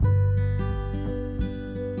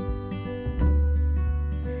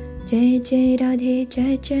Jai Jai Radhe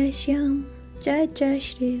Jai Jai Shyam Jai Jai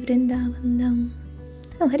Shri Vrindavandam.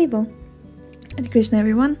 Oh, Haribol. Hare Krishna,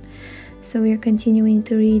 everyone. So we are continuing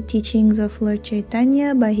to read teachings of Lord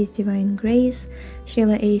Chaitanya by His Divine Grace,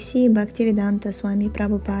 Srila A.C. Bhaktivedanta Swami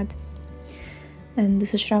Prabhupada. And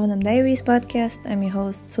this is Shravanam Diaries podcast. I'm your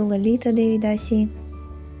host, Sulalita Devidasi.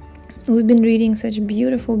 We've been reading such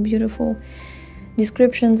beautiful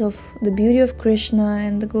descriptions of the beauty of Krishna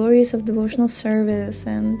and the glories of devotional service,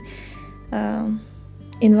 and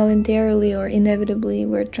involuntarily or inevitably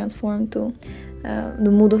we're transformed to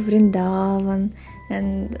the mood of Vrindavan.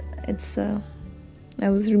 And it's I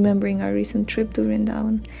was remembering our recent trip to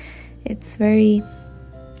Vrindavan. It's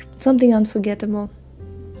something unforgettable,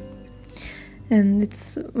 and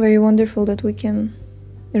it's very wonderful that we can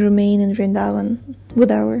remain in Vrindavan with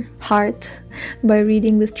our heart by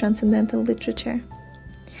reading this transcendental literature.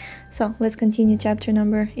 So let's continue chapter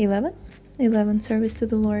number 11, Service to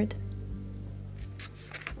the Lord.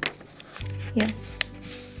 Yes.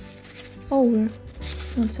 One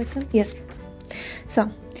second. Yes. So,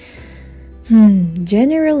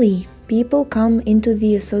 generally, people come into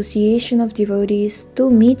the association of devotees to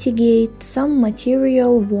mitigate some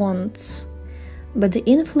material wants, but the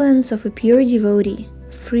influence of a pure devotee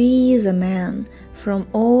frees a man from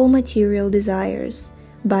all material desires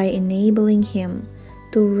by enabling him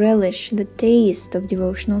to relish the taste of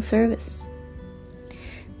devotional service.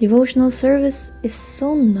 Devotional service is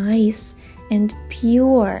so nice and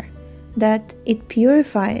pure that it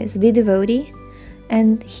purifies the devotee,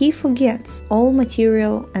 and he forgets all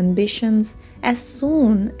material ambitions as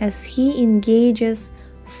soon as he engages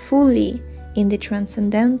fully in the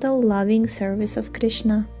transcendental loving service of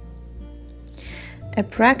Krishna. A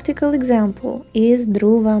practical example is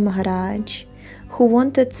Dhruva Maharaj, who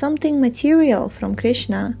wanted something material from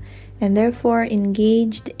Krishna and therefore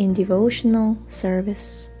engaged in devotional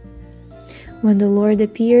service. When the Lord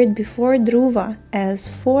appeared before Dhruva as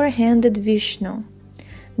four-handed Vishnu,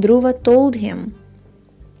 Dhruva told him,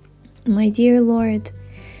 "My dear Lord,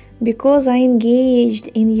 because I engaged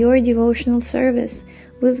in your devotional service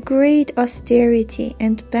with great austerity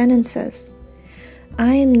and penances,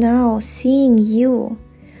 I am now seeing you,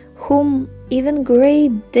 whom even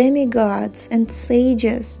great demigods and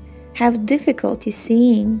sages have difficulty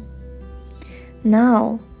seeing.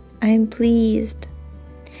 Now I am pleased,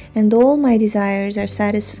 and all my desires are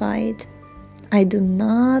satisfied. I do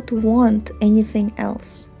not want anything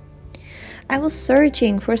else. I was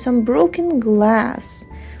searching for some broken glass,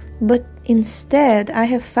 but instead I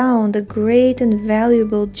have found a great and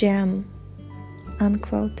valuable gem."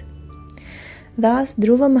 Unquote. Thus,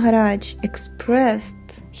 Dhruva Maharaj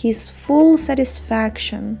expressed his full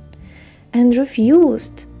satisfaction and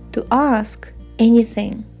refused to ask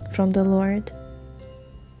anything from the Lord.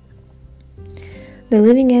 The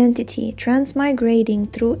living entity transmigrating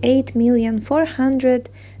through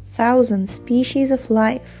 8,400,000 species of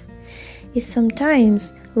life is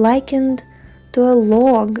sometimes likened to a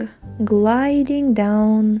log gliding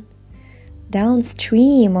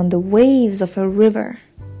downstream on the waves of a river.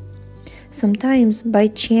 Sometimes, by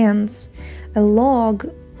chance, a log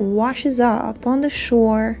washes up on the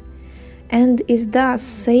shore and is thus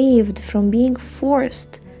saved from being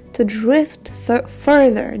forced to drift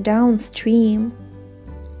further downstream.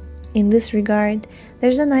 In this regard,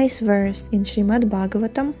 there's a nice verse in Srimad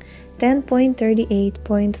Bhagavatam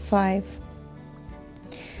 10.38.5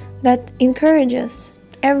 that encourages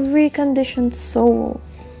every conditioned soul.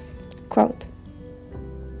 Quote,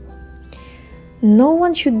 "No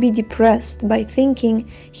one should be depressed by thinking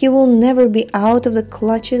he will never be out of the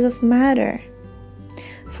clutches of matter,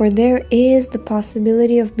 for there is the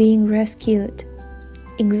possibility of being rescued,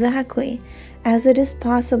 exactly as it is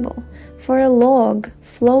possible for a log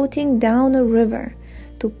floating down a river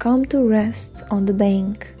to come to rest on the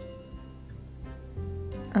bank."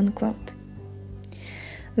 Unquote.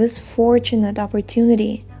 This fortunate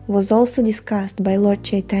opportunity was also discussed by Lord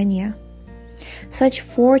Chaitanya. Such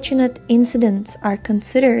fortunate incidents are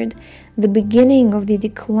considered the beginning of the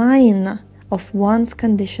decline of one's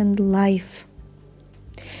conditioned life,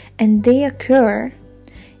 and they occur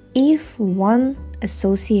if one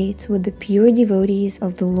associates with the pure devotees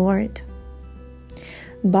of the Lord.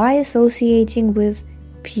 By associating with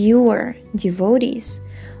pure devotees,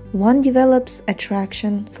 one develops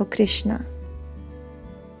attraction for Krishna.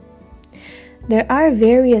 There are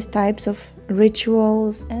various types of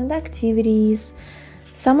rituals and activities,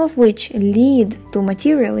 some of which lead to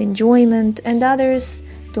material enjoyment and others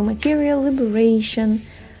to material liberation.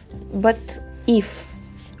 But if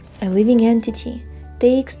a living entity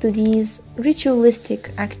takes to these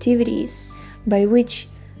ritualistic activities by which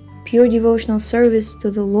pure devotional service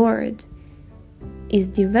to the Lord is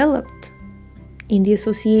developed in the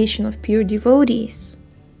association of pure devotees,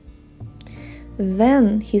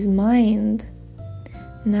 then his mind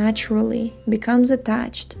naturally becomes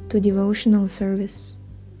attached to devotional service.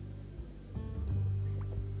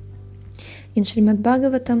 In Srimad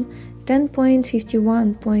Bhagavatam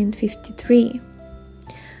 10.51.53,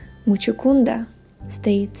 Muchukunda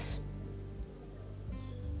states,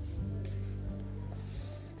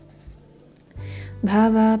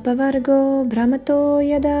 Bhava pavargo brahmato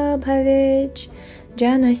yada bhavej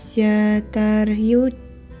janasya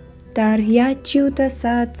tarhyachyuta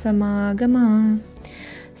satsamagama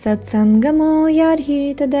satsangamo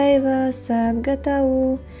yarhi tadaiva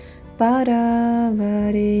sadgatau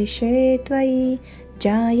paravareshe tvai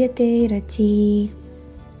jayate rati.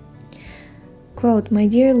 Quote, My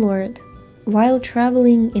dear Lord, while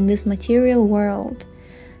traveling in this material world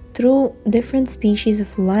through different species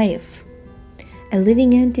of life, a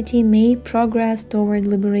living entity may progress toward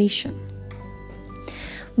liberation.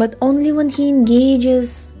 But only when he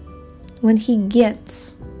gets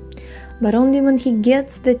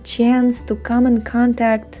the chance to come in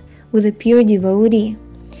contact with a pure devotee,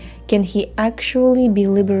 can he actually be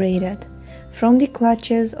liberated from the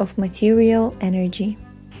clutches of material energy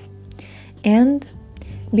and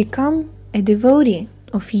become a devotee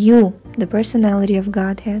of you, the personality of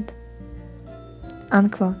Godhead.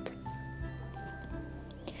 Unquote.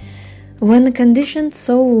 When a conditioned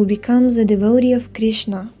soul becomes a devotee of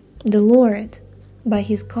Krishna, the Lord, by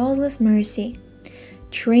his causeless mercy,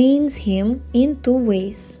 trains him in two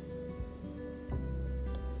ways.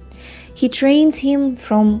 He trains him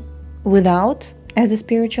from without as a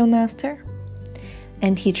spiritual master,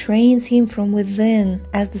 and he trains him from within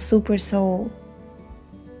as the super soul.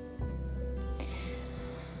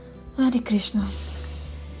 Hare Krishna.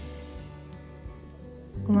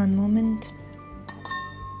 One moment.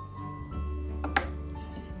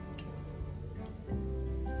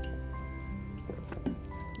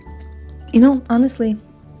 Honestly,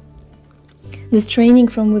 this training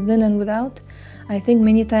from within and without, I think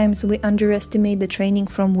many times we underestimate the training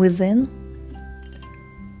from within.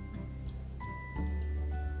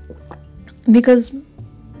 Because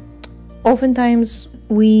oftentimes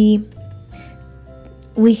we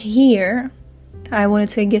hear, I want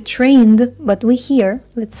to say get trained, but we hear,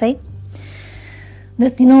 let's say,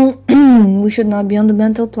 that, we should not be on the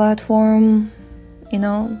mental platform,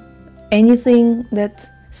 anything that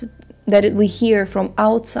we hear from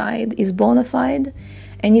outside is bona fide,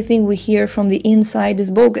 anything we hear from the inside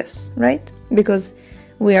is bogus, right? Because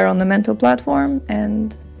we are on the mental platform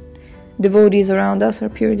and devotees around us are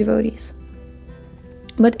pure devotees.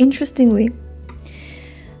 But interestingly,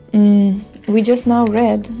 we just now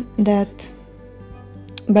read that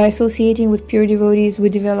by associating with pure devotees, we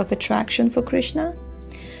develop attraction for Krishna,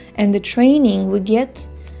 and the training we get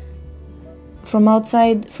from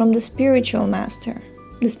outside, from the spiritual master.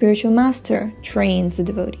 The spiritual master trains the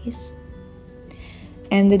devotees,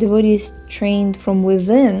 and the devotee is trained from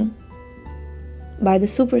within by the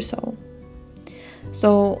super soul.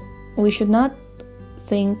 So we should not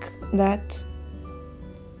think that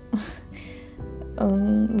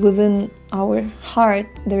within our heart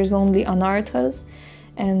there's only anarthas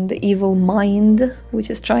and the evil mind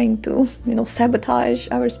which is trying to sabotage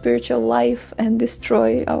our spiritual life and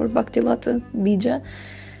destroy our bhaktilata bija.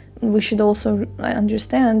 We should also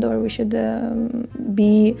understand, or we should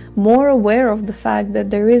be more aware of the fact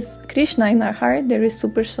that there is Krishna in our heart, there is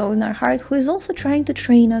super soul in our heart who is also trying to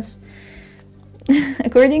train us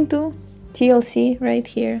according to TLC right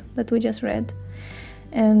here that we just read.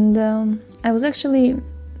 And I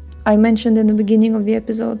mentioned in the beginning of the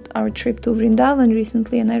episode our trip to Vrindavan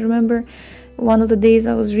recently, and I remember one of the days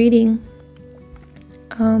I was reading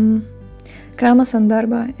Krama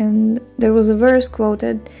Sandarbha, and there was a verse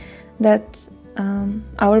quoted that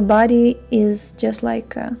our body is just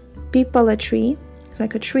like a pipala tree, it's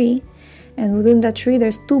like a tree, and within that tree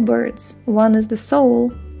there's two birds. One is the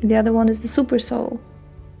soul, and the other one is the super soul.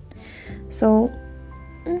 So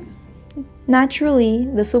naturally,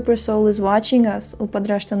 the super soul is watching us,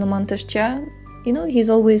 upadrashtanumantascha, he's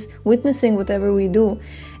always witnessing whatever we do.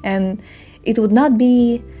 And it would not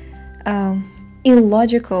be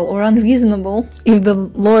illogical or unreasonable if the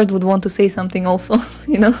Lord would want to say something also,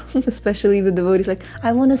 especially if the devotee is like,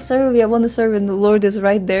 I want to serve you, and the Lord is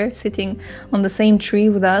right there sitting on the same tree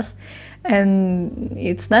with us. And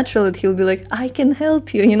it's natural that he'll be like, I can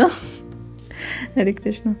help you, Hare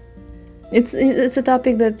Krishna. It's a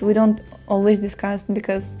topic that we don't always discuss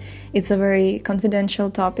because it's a very confidential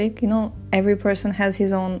topic. Every person has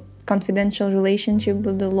his own confidential relationship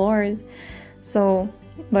with the Lord. So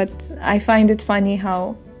But I find it funny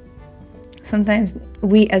how sometimes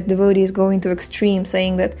we as devotees go into extreme,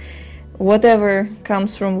 saying that whatever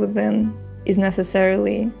comes from within is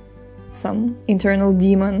necessarily some internal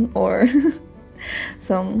demon or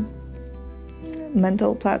some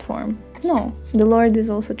mental platform. No, the Lord is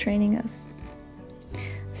also training us.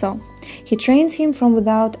 So, he trains him from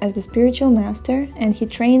without as the spiritual master, and he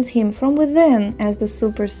trains him from within as the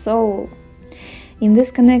super soul. In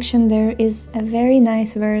this connection, there is a very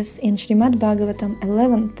nice verse in Srimad Bhagavatam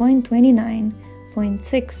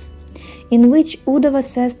 11.29.6, in which Uddhava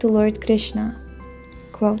says to Lord Krishna,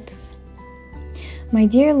 quote, "My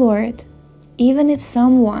dear Lord, even if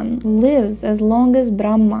someone lives as long as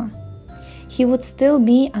Brahma, he would still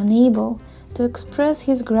be unable to express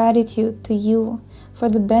his gratitude to you for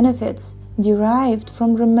the benefits derived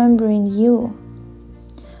from remembering you.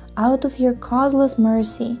 Out of your causeless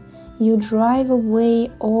mercy, you drive away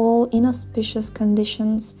all inauspicious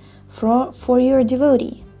conditions for your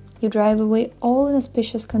devotee. You drive away all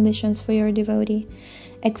inauspicious conditions for your devotee,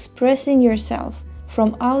 expressing yourself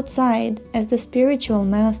from outside as the spiritual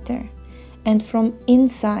master and from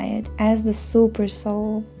inside as the super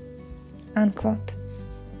soul." Unquote.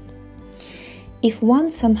 If one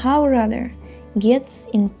somehow or other gets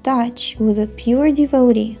in touch with a pure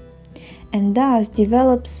devotee and thus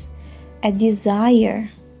develops a desire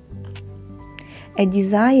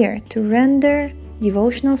to render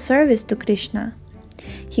devotional service to Krishna,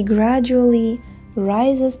 he gradually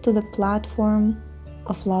rises to the platform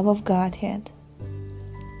of love of Godhead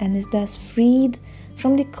and is thus freed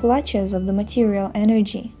from the clutches of the material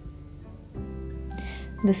energy.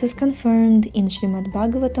 This is confirmed in Srimad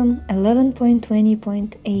Bhagavatam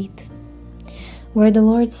 11.20.8, where the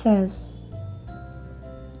Lord says,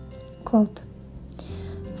 quote,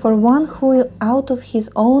 "For one who out of his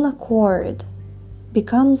own accord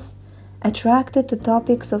becomes attracted to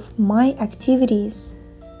topics of my activities,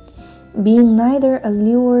 being neither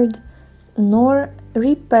allured nor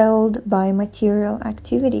repelled by material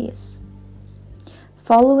activities,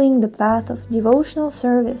 following the path of devotional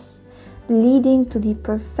service leading to the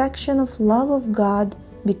perfection of love of God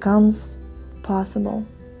becomes possible."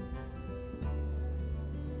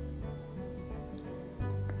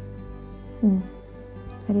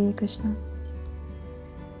 Hare Krishna.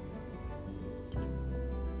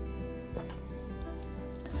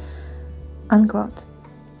 Unquote.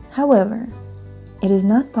 However, it is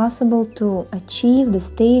not possible to achieve the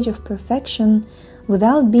stage of perfection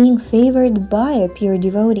without being favored by a pure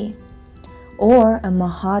devotee or a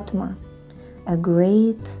Mahatma, a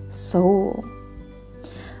great soul.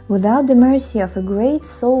 Without the mercy of a great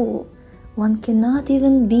soul, one cannot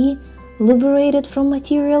even be liberated from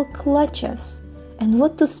material clutches, and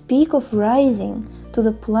what to speak of rising to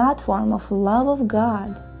the platform of love of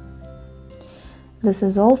God. This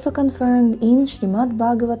is also confirmed in Srimad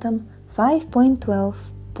Bhagavatam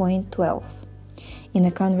 5.12.12, in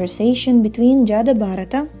a conversation between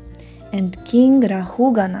Jadabharata and King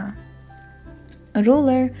Rahugana, a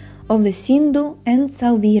ruler of the Sindhu and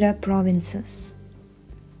Sauvira provinces.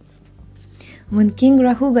 When King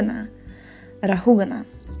Rahugana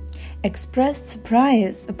expressed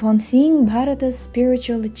surprise upon seeing Bharata's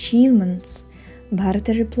spiritual achievements,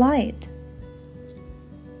 Bharata replied,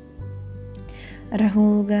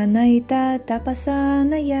 "Rahuganaita tapasa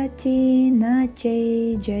nayati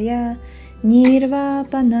nache jaya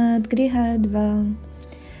nirvapanad grihadva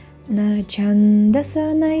na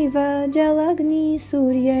chandasa naiva jalagni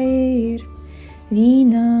suryair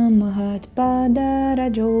vina mahatpada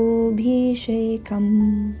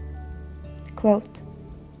rajobhishekam." Quote,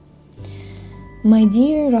 "My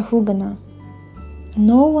dear Rahugana,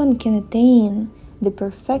 no one can attain the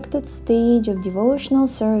perfected stage of devotional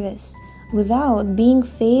service without being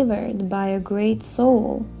favored by a great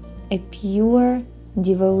soul, a pure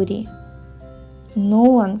devotee. No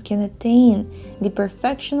one can attain the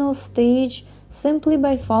perfectional stage simply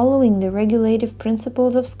by following the regulative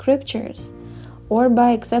principles of scriptures, or by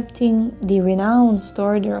accepting the renounced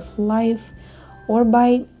order of life, or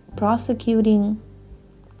by prosecuting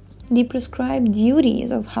the prescribed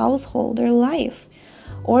duties of household or life,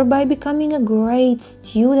 or by becoming a great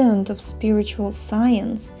student of spiritual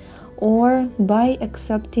science, or by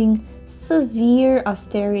accepting severe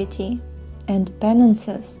austerity and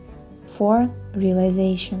penances for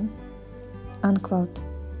realization." Unquote.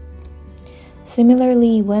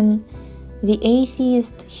 Similarly, when the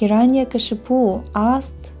atheist Hiranyakashipu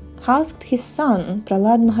asked his son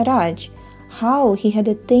Prahlad Maharaj how he had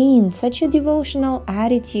attained such a devotional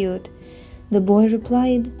attitude, the boy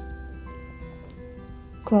replied,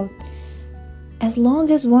 quote, "As long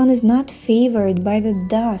as one is not favored by the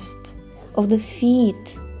dust of the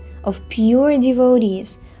feet of pure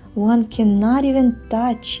devotees, one cannot even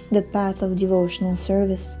touch the path of devotional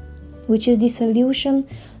service, which is the solution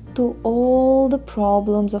to all the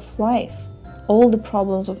problems of life, all the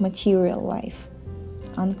problems of material life."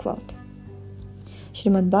 Unquote.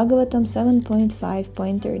 Srimad Bhagavatam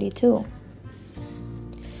 7.5.32.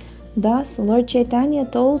 Thus, Lord Chaitanya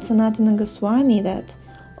told Sanatana Goswami that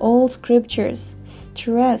all scriptures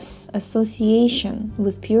stress association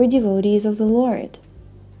with pure devotees of the Lord.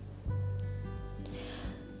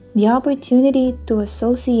 The opportunity to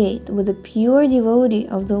associate with a pure devotee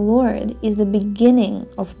of the Lord is the beginning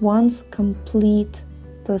of one's complete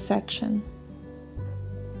perfection.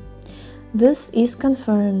 This is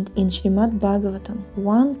confirmed in Srimad Bhagavatam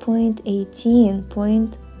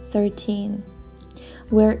 1.18.13,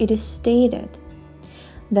 where it is stated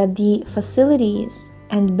that the facilities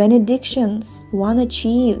and benedictions one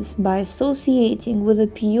achieves by associating with a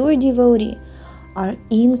pure devotee are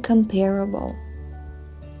incomparable.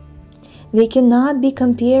 They cannot be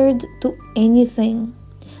compared to anything,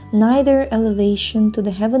 neither elevation to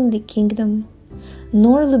the heavenly kingdom,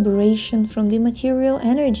 nor liberation from the material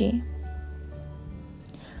energy.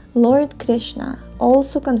 Lord Krishna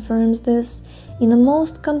also confirms this in a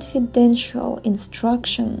most confidential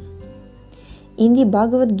instruction in the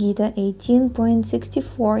Bhagavad Gita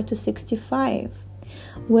 18.64-65,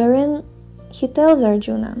 wherein he tells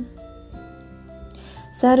Arjuna,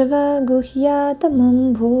 "Sarva guhya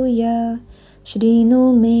tamam bhuya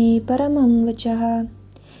shrinu me paramam vachaha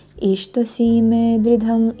ishtasi me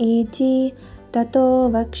dridham iti tato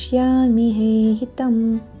vakshyami he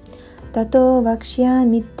hitam tato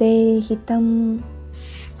vakshyami te hitam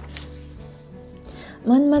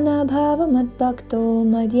manmana bhava madbhakto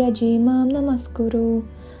madhyaji mam namaskuru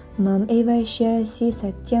mam evaishyasi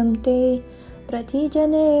satyam te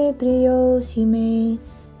pratijane priyosi me."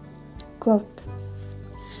 Quote,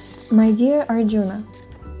 "My dear Arjuna,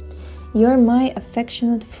 you are my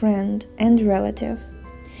affectionate friend and relative,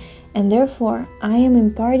 and therefore I am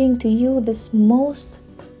imparting to you this most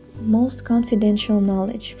confidential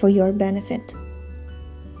knowledge for your benefit.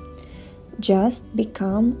 Just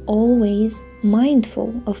become always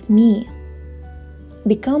mindful of me.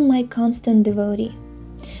 Become my constant devotee.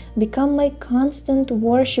 Become my constant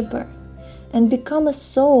worshipper, and become a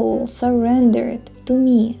soul surrendered to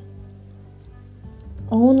me.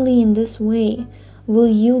 Only in this way will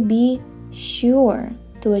you be sure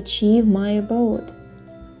to achieve my abode.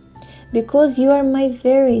 Because you are my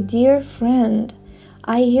very dear friend,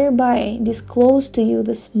 I hereby disclose to you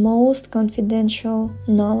this most confidential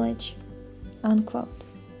knowledge." Unquote.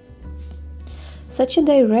 Such a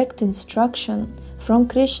direct instruction from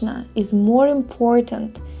Krishna is more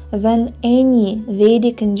important than any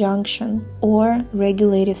Vedic injunction or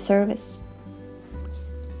regulative service.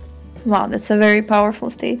 Wow, that's a very powerful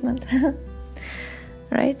statement,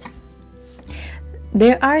 right?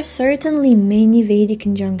 There are certainly many Vedic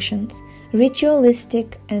injunctions,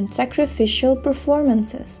 ritualistic and sacrificial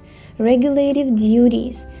performances, regulative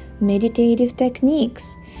duties, meditative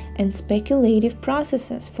techniques, and speculative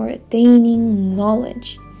processes for attaining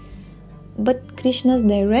knowledge. But Krishna's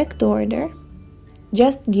direct order,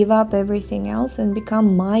 just give up everything else and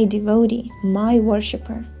become my devotee, my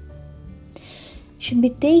worshipper, should be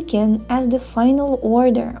taken as the final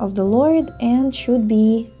order of the Lord and should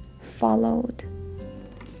be followed.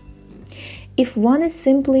 If one is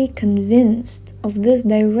simply convinced of this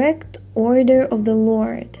direct order of the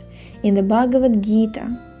Lord in the Bhagavad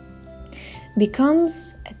Gita,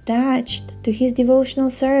 becomes attached to his devotional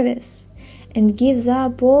service, and gives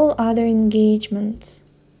up all other engagements,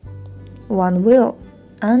 one will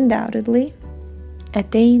undoubtedly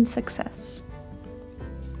attain success.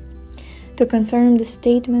 To confirm the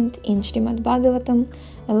statement in Srimad Bhagavatam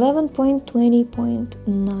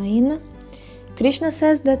 11.20.9, Krishna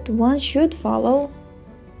says that one should follow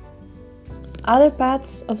other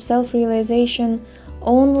paths of self-realization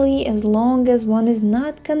only as long as one is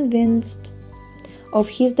not convinced of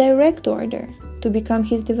his direct order to become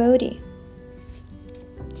his devotee.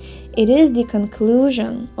 It is the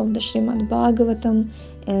conclusion of the Srimad Bhagavatam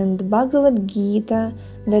and Bhagavad Gita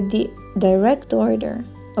that the direct order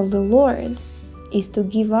of the Lord is to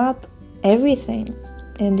give up everything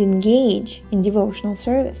and engage in devotional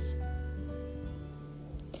service.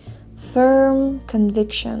 Firm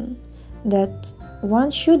conviction that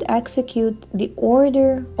one should execute the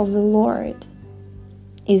order of the Lord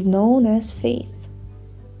is known as faith.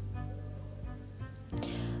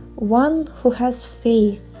 One who has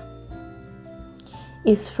faith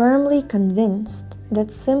is firmly convinced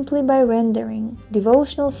that simply by rendering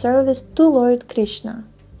devotional service to Lord Krishna,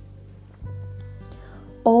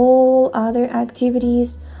 all all other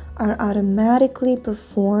activities are automatically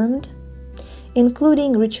performed,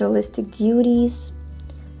 including ritualistic duties,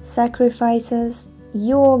 sacrifices,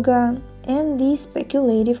 yoga, and the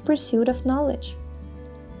speculative pursuit of knowledge.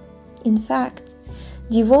 In fact,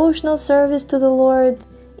 devotional service to the Lord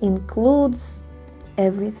includes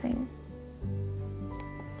everything.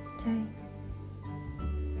 Okay.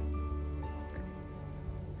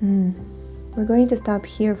 We're going to stop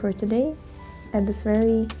here for today at this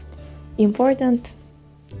very important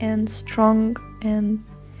and strong and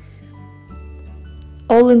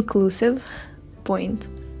all-inclusive point.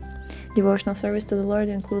 Devotional service to the Lord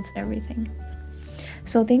includes everything.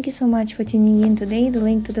 So thank you so much for tuning in today. The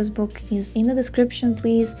link to this book is in the description.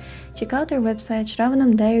 Please check out our website,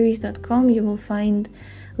 shravanamdiaries.com. You will find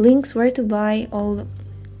links where to buy all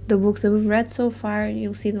the books that we've read so far.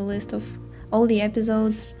 You'll see the list of all the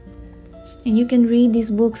episodes. And you can read these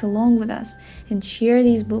books along with us and share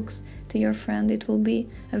these books to your friend. It will be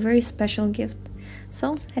a very special gift.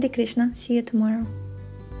 So, Hare Krishna. See you tomorrow.